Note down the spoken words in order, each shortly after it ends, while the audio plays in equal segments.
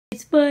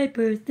my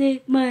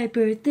birthday, my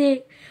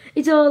birthday.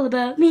 It's all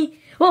about me.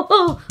 Oh,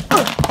 oh,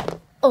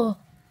 oh,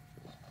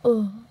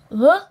 oh,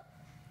 huh?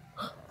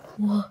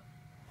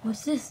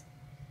 What's this?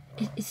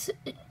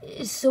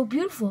 It's so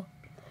beautiful.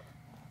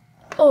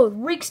 Oh, it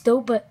reeks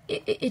though, but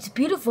it's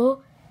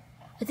beautiful.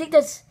 I think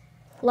that's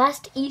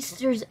last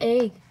Easter's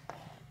egg.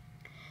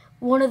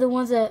 One of the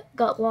ones that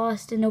got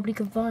lost and nobody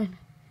could find.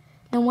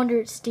 No wonder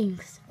it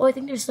stinks. Oh, I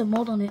think there's some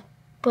mold on it.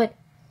 But,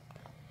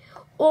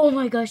 oh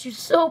my gosh, you're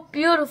so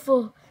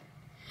beautiful.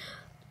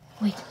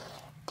 Wait.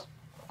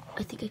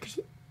 I think I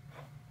could...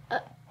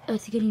 I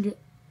think I need to...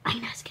 I'm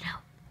gonna ask it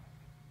out.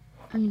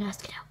 I'm gonna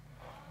ask it out.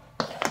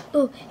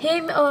 Oh,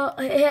 hey,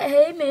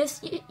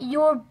 miss.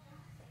 You're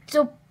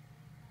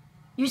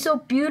so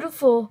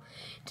beautiful.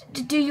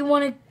 Do you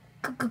want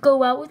to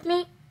go out with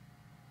me?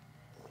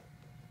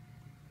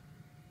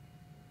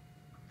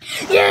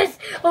 Yes!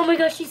 Oh my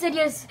gosh, she said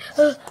yes.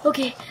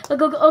 Okay, I'll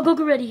go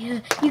get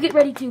ready. You get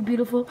ready too,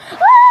 beautiful. Ah!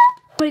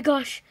 Oh my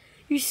gosh,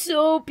 you're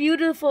so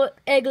beautiful,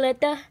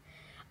 Egletta.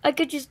 I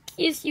could just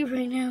kiss you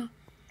right now,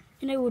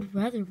 and I would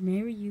rather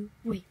marry you.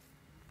 Wait,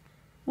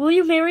 will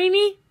you marry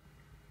me?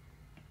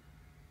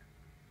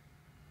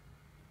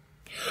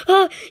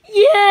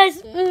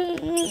 Yes!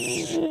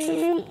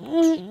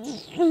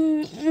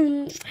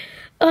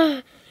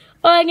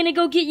 I'm gonna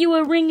go get you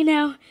a ring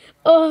now.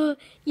 Oh,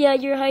 yeah,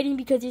 you're hiding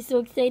because you're so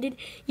excited.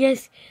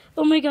 Yes.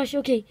 Oh my gosh,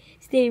 okay.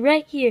 Stay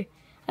right here.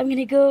 I'm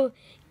gonna go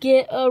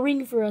get a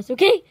ring for us,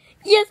 okay?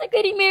 Yes, I'm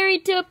getting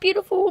married to a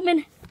beautiful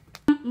woman.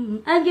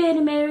 I'm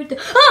getting married to...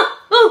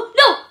 Oh,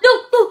 no!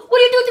 What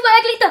are you doing to my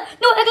Aglita?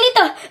 No,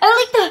 Aglita!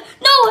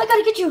 No, I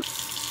gotta get you.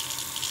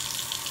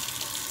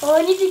 Oh,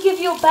 I need to give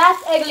you a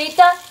bath,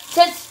 Aglita,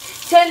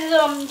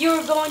 since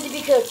you're going to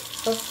be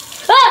cooked.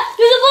 There's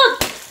a bug!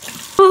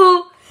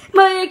 Oh,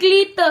 my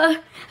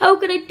Aglita, how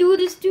could I do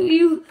this to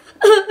you?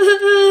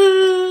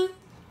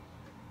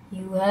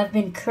 You have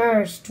been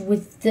cursed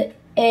with the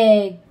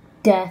egg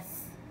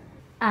death.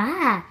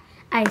 Ah,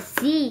 I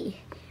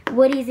see.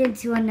 Woody's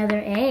into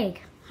another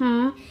egg.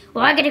 Well,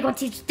 I gotta go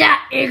teach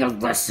that egg a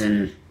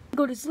lesson.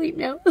 Go to sleep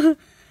now.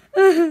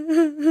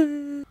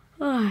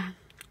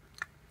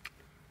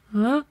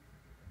 Huh?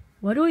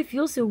 Why do I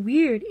feel so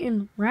weird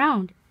and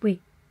round? Wait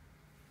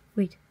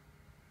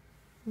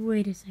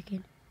a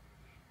second.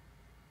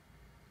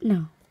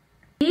 No.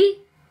 See?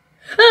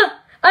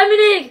 I'm an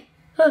egg!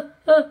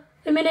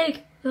 I'm an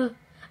egg.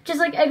 Just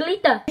like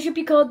Aglita. I should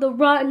be called the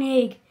rotten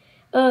egg.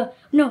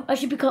 No, I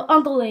should be called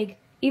Uncle Egg.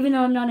 Even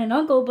though I'm not an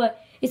uncle, but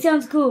it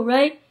sounds cool,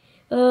 right?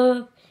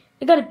 I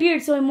got a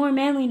beard, so I'm more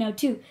manly now,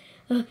 too.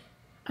 I'm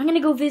gonna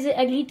go visit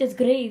Aglita's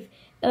grave,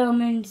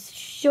 and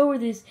show her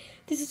this.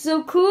 This is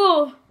so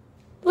cool.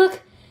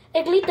 Look,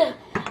 Aglita,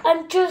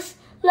 I'm just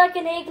like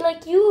an egg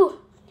like you.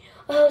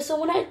 So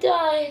when I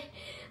die,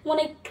 when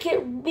I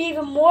get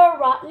even more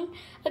rotten,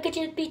 I could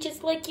just be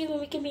just like you and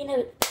we can be in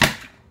heaven.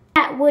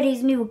 At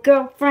Woody's new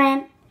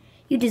girlfriend.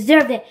 You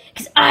deserve it,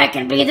 because I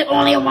can be the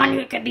only one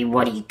who can be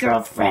Woody's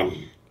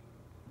girlfriend.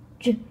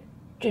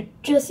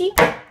 Jessie?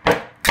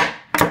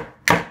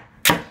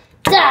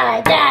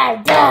 Die!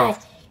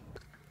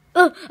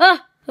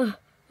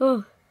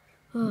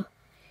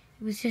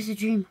 It was just a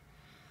dream.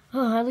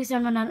 Oh, at least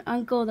I'm not an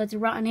uncle that's a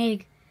rotten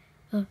egg.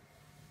 Aglita!